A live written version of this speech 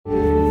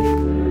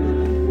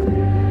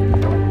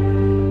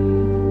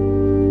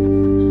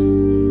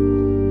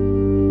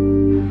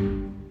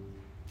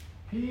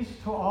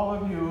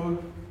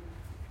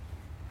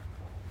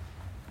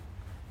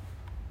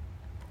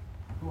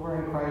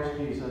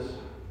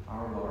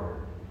our Lord.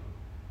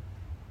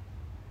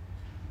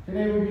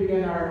 Today we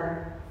begin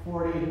our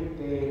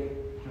 40-day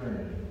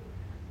journey.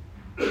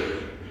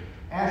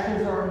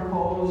 Ashes are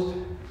imposed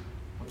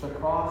with a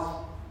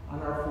cross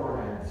on our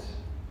foreheads.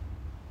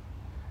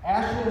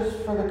 Ashes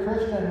for the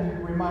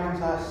Christian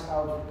reminds us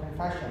of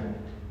confession,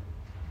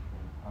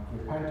 of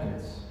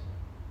repentance,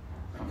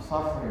 of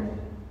suffering,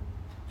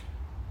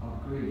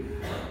 of grief.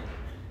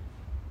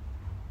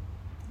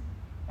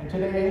 And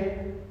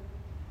today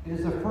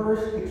is the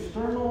first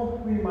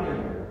external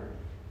reminder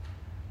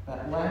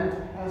that Lent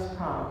has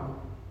come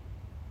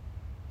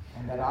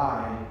and that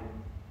I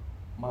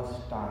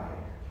must die.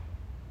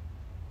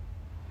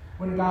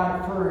 When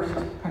God first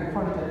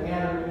confronted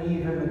Adam and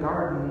Eve in the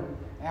garden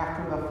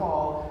after the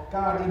fall,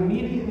 God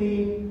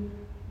immediately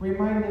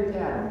reminded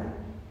Adam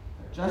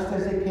that just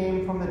as he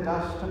came from the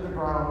dust of the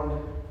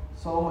ground,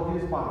 so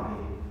his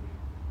body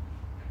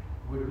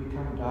would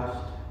become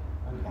dust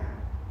again.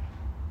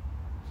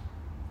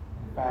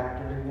 In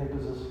fact, during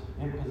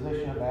the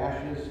imposition of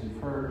ashes,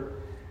 you've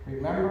heard,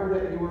 remember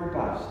that you are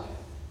dust,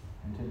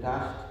 and to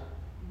dust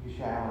you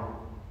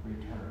shall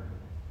return.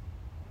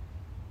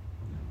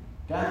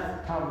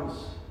 Death comes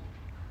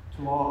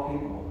to all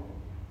people,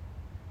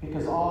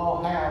 because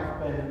all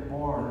have been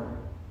born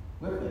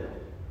with it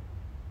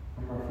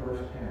from our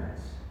first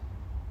parents.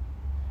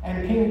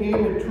 And King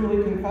David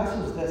truly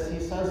confesses this. He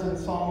says in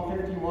Psalm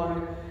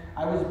 51,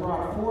 I was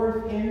brought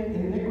forth in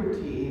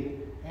iniquity,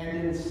 and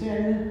in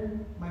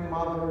sin my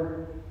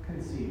mother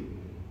conceived me.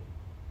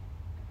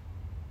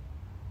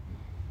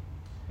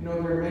 You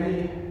know, there are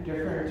many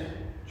different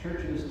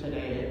churches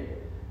today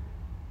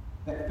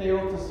that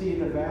fail to see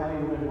the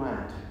value in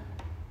Lent.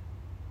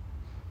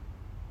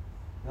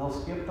 They'll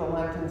skip the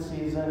Lenten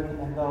season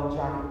and they'll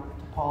jump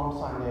to Palm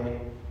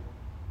Sunday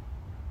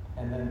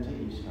and then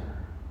to Easter.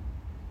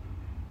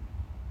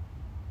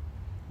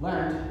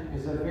 Lent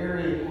is a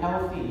very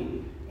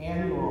healthy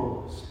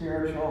annual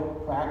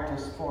spiritual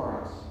practice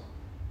for us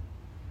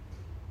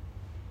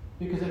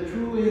because it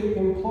truly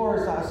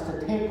implores us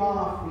to take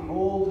off the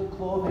old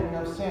clothing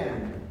of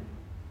sin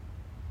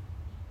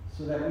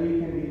so that we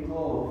can be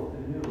clothed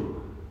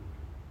anew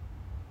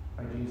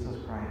by Jesus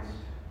Christ.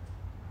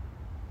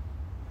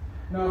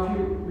 Now, if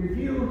you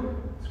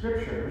review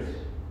scriptures,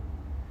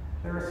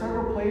 there are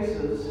several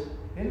places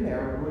in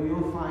there where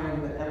you'll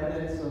find the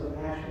evidence of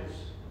ashes.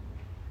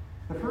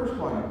 The first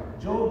one,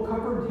 Job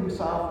covered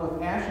himself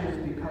with ashes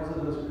because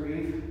of his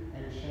grief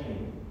and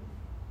shame.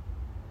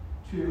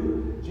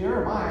 2,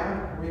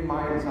 Jeremiah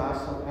reminds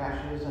us of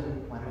ashes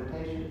and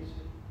lamentations.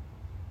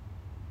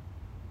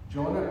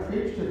 Jonah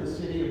preached to the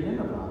city of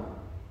Nineveh.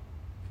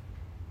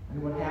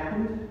 And what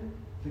happened?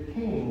 The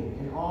king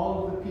and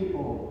all of the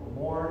people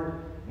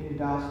mourned in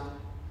dust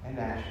and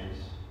ashes.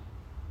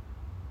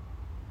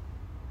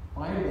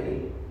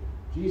 Finally,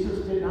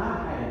 Jesus did not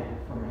hide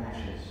from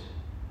ashes,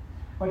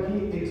 but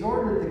he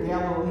exhorted the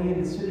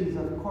Galilean cities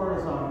of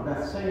Chorazin,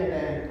 Bethsaida,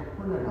 and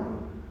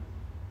Capernaum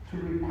to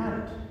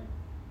repent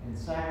in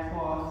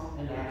sackcloth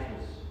and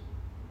ashes,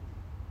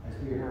 as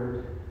we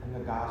heard in the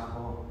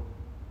gospel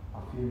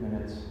a few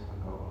minutes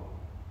ago.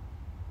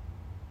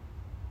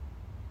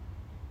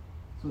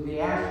 So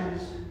the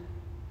ashes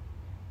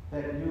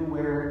that you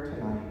wear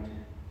tonight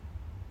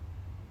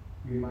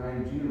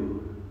remind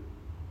you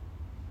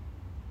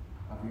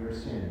of your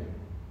sin.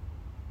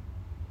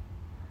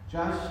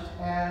 Just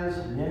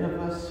as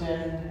Nineveh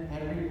sinned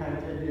and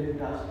repented in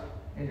dust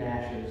and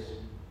ashes,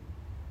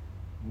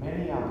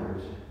 many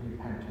others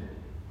repented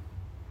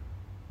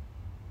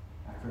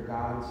after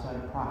God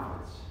sent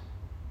prophets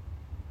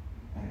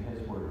and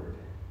his word.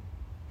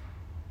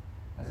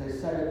 As I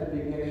said at the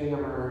beginning of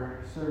our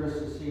service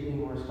this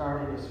evening, we're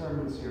starting a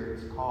sermon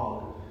series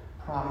called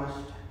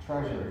Promised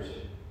Treasures.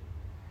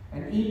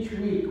 And each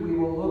week we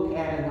will look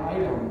at an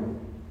item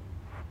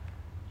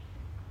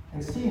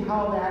and see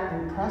how that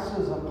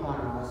impresses upon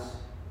us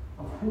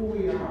of who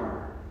we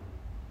are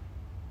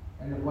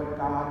and of what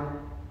God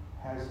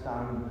has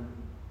done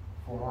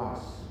for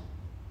us.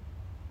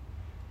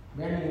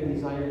 Many of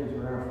these items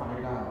we're going to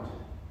find out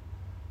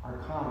are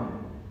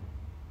common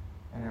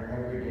in our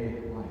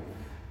everyday life.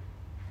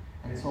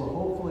 And so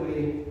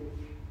hopefully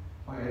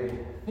by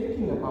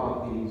thinking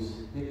about these,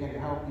 it can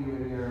help you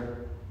in your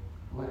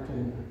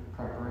Lenten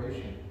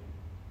preparation.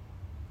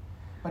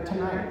 But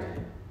tonight,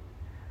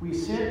 we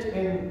sit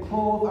and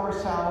clothe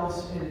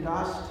ourselves in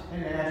dust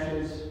and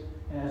ashes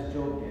as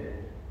Job did.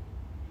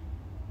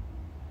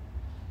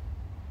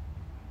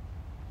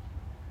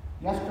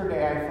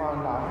 Yesterday I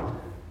found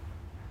out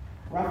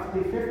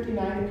roughly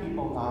 59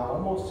 people now,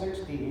 almost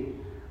 60,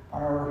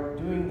 are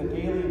doing the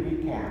daily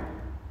recap,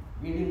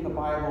 reading the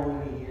Bible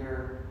in a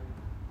year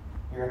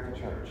here at the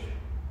church.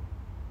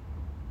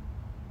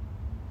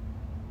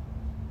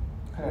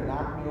 Could have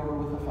knocked me over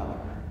with a feather.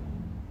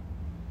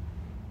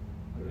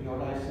 But you know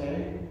what I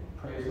say?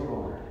 Praise the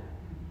Lord.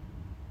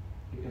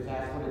 Because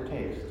that's what it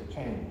takes to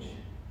change.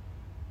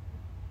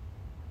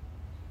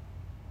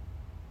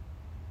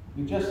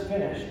 We just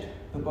finished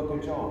the book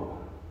of Job.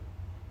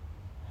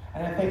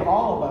 And I think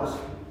all of us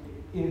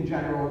in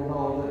general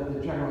know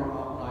the general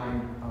outline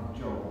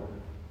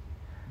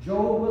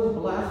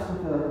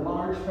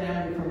large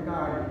family from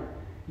God.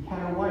 He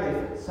had a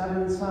wife,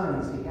 7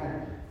 sons. He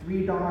had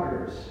 3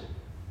 daughters.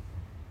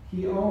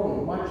 He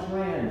owned much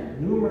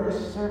land,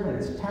 numerous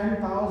servants,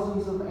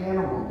 10,000s of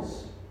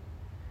animals.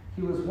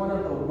 He was one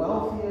of the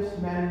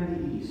wealthiest men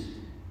in the East.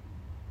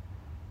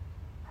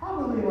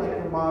 Probably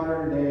like the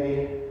modern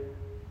day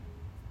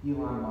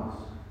Elon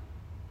Musk.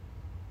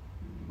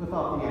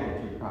 Without the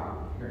attitude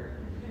problem here.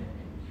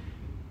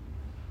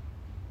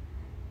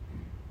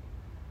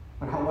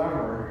 But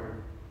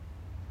however,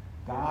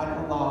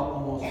 God allowed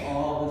almost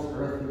all of his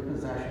earthly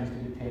possessions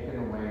to be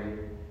taken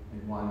away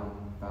in one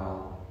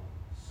fell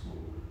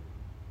swoop.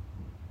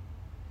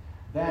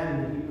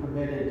 Then he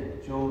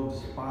permitted Job's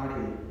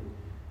body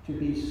to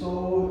be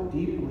so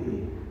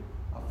deeply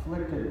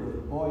afflicted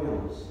with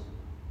boils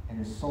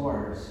and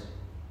sores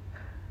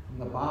from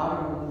the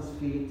bottom of his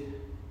feet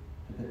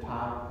to the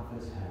top of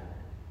his head,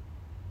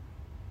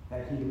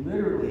 that he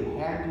literally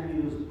had to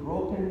use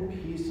broken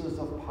pieces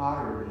of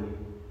pottery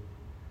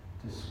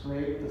to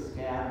scrape the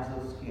scabs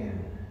of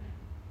skin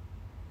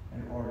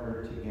in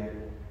order to get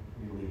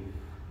relief.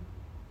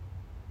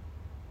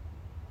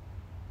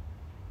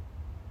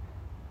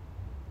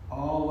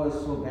 All was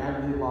so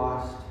badly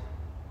lost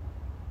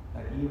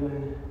that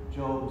even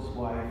Job's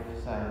wife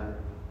said,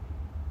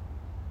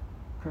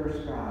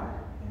 "Curse God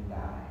and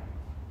die."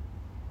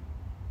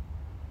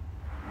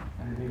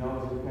 And we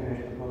know as we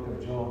finish the book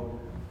of Job,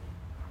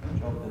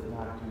 Job does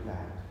not do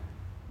that.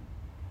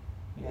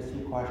 Yes,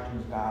 he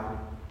questions God.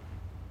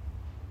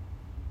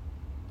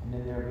 And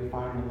in there we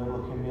find a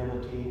little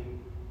humility.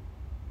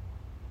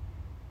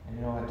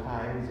 And at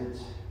times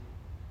it's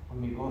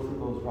when we go through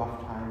those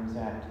rough times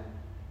that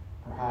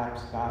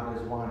perhaps God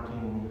is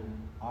wanting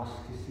us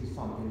to see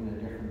something in a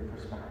different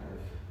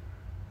perspective.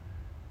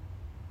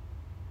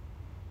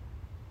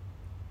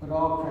 But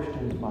all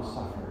Christians must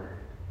suffer.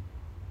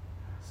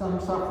 Some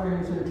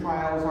sufferings and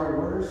trials are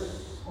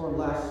worse or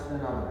less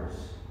than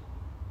others.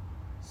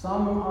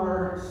 Some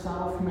are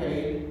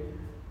self-made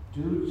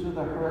due to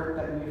the hurt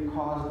that we've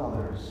caused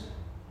others.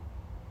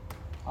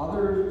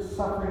 Other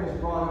suffering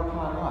is brought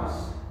upon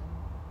us,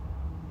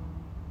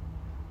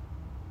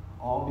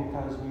 all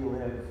because we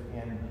live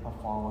in a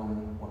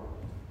fallen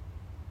world.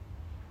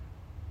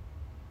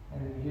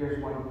 And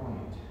here's one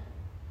point.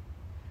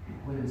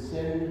 When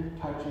sin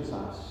touches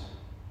us,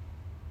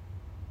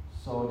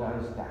 so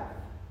does death.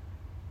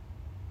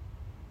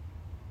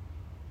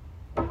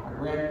 Our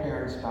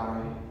grandparents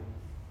die.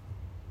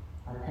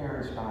 Our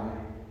parents die.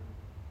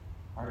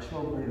 Our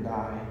children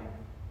die.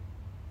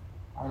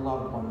 Our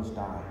loved ones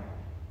die.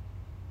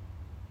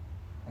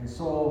 And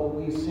so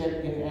we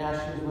sit in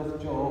ashes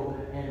with Job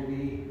and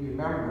we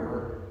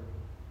remember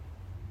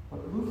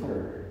what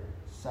Luther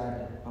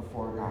said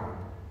before God.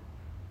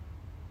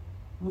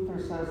 Luther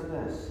says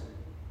this: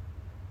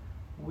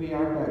 "We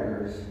are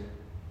beggars.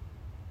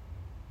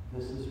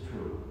 This is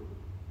true.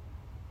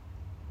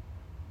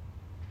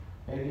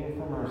 Begging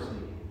for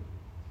mercy,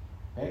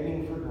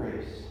 begging for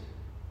grace,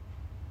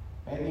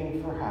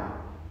 begging for help,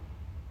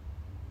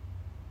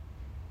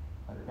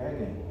 but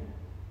begging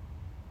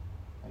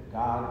that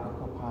God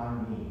look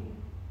upon me.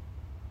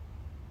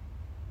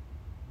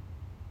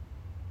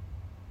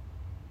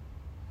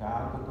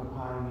 God look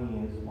upon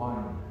me as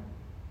one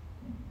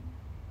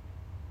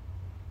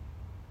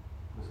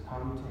who has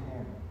come to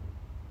him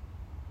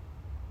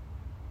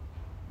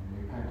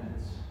in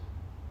repentance,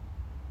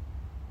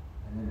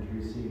 and then to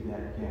receive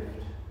that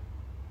gift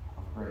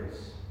of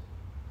grace.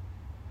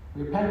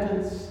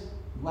 Repentance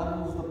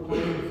levels the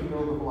playing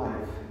field of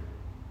life.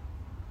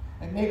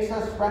 It makes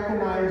us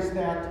recognize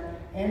that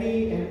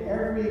any and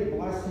every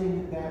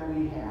blessing that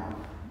we have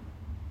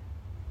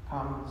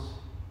comes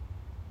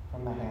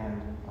from the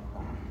hand of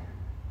God.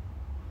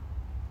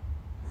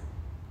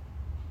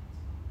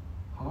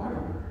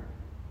 However,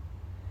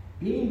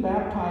 being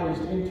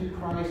baptized into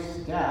Christ's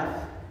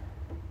death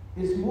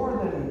is more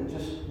than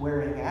just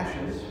wearing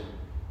ashes,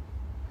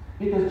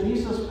 because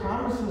Jesus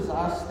promises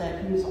us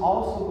that he is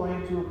also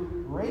going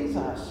to raise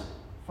us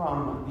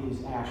from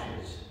these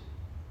ashes.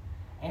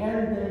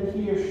 And then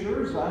he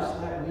assures us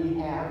that we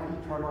have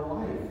eternal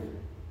life.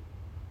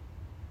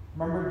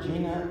 Remember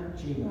Gina?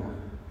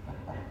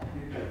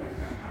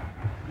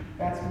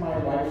 That's my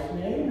wife's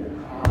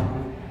name.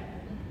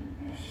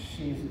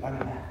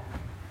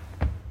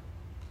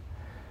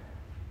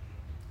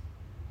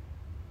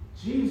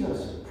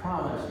 Jesus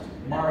promised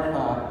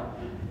Martha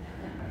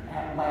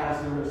at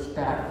Lazarus'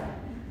 death,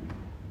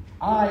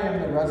 "I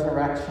am the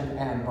resurrection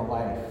and the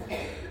life.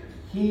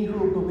 He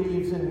who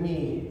believes in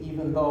me,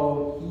 even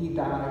though he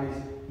dies,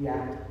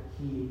 yet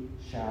he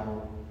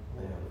shall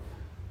live."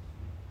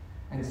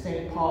 And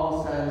St.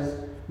 Paul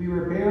says, "We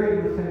were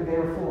buried with him,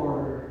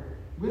 therefore,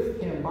 with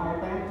him by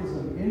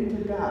baptism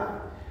into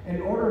death,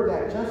 in order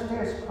that just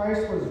as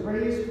Christ was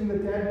raised from the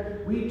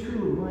dead, we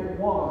too might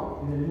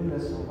walk in the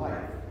newness of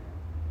life."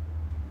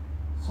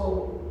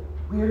 So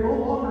we are no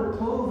longer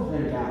clothed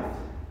in death,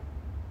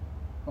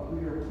 but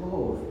we are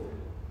clothed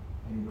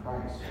in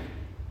Christ.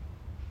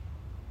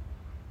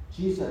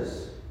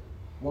 Jesus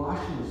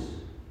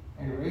washes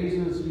and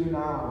raises you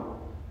now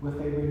with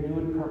a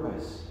renewed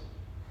purpose.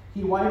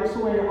 He wipes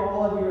away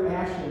all of your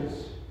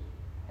ashes,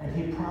 and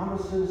he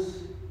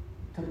promises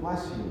to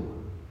bless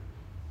you.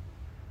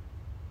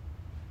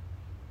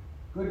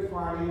 Good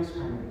Friday is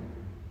coming.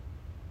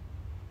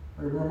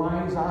 It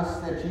reminds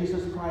us that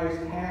Jesus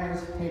Christ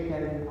has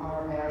taken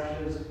our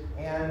ashes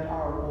and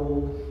our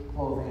old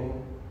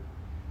clothing,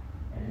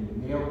 and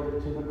he nailed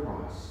it to the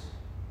cross.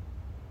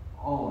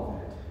 All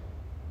of it.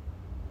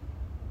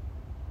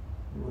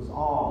 It was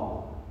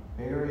all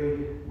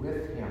buried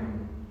with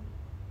him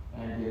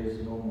and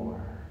is no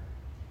more.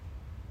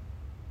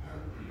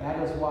 That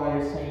is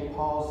why St.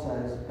 Paul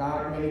says,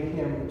 God made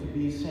him to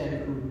be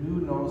sin who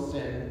knew no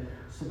sin,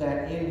 so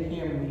that in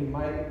him we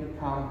might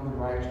become the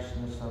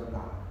righteousness of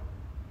God.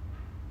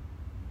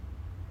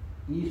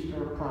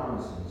 Easter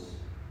promises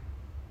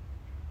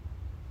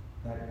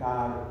that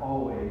God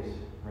always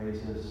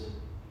raises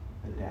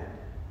the dead.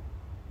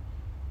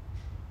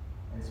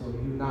 And so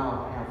you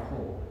now have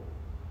hope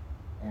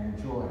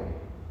and joy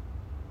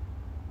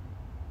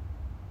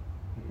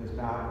because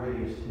God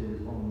raised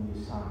his only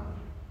Son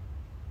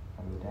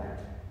from the dead.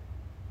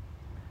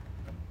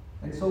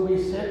 And so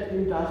we sit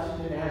in dust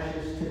and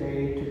ashes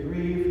today to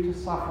grieve, to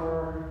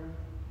suffer,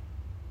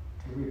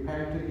 to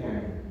repent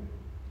again.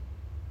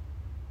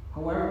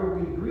 However,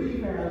 we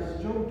grieve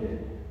as Job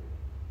did.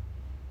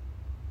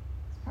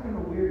 It's kind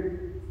of a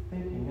weird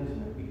thinking,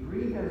 isn't it? We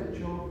grieve as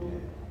Job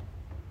did.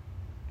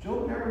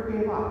 Job never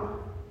gave up.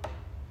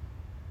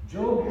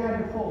 Job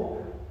had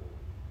hope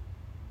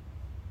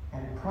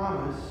and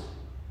promise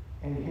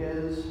in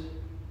his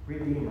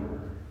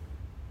Redeemer.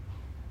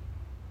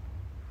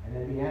 And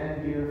in the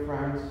end, dear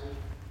friends,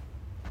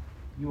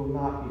 you will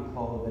not be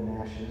clothed in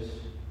ashes,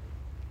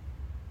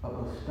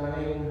 but with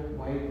stunning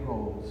white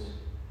robes,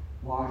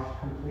 washed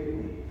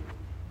completely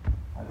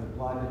by the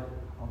blood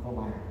of the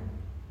Lamb.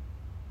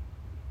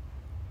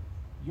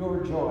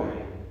 Your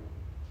joy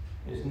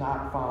is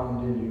not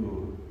found in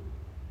you,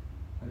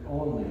 but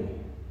only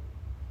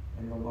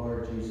in the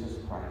Lord Jesus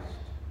Christ.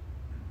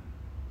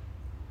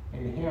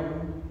 In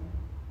him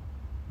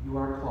you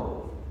are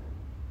clothed.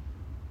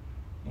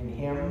 In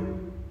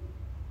him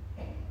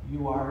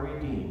you are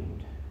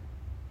redeemed.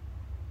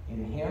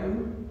 In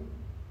him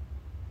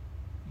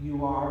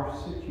you are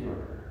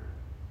secure.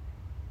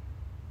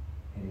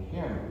 In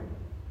him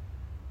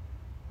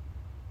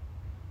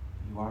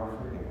you are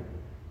forgiven.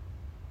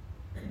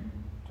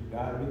 To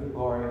God be the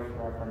glory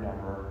forever and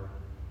ever.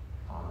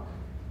 Amen.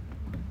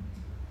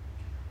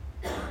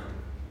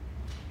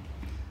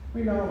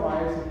 We now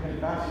rise and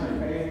confess our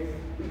faith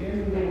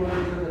in the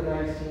words of the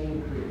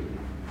Nicene Creed.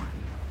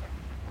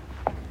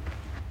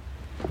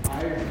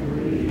 I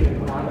believe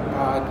in one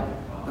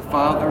God, the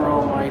Father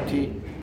Almighty,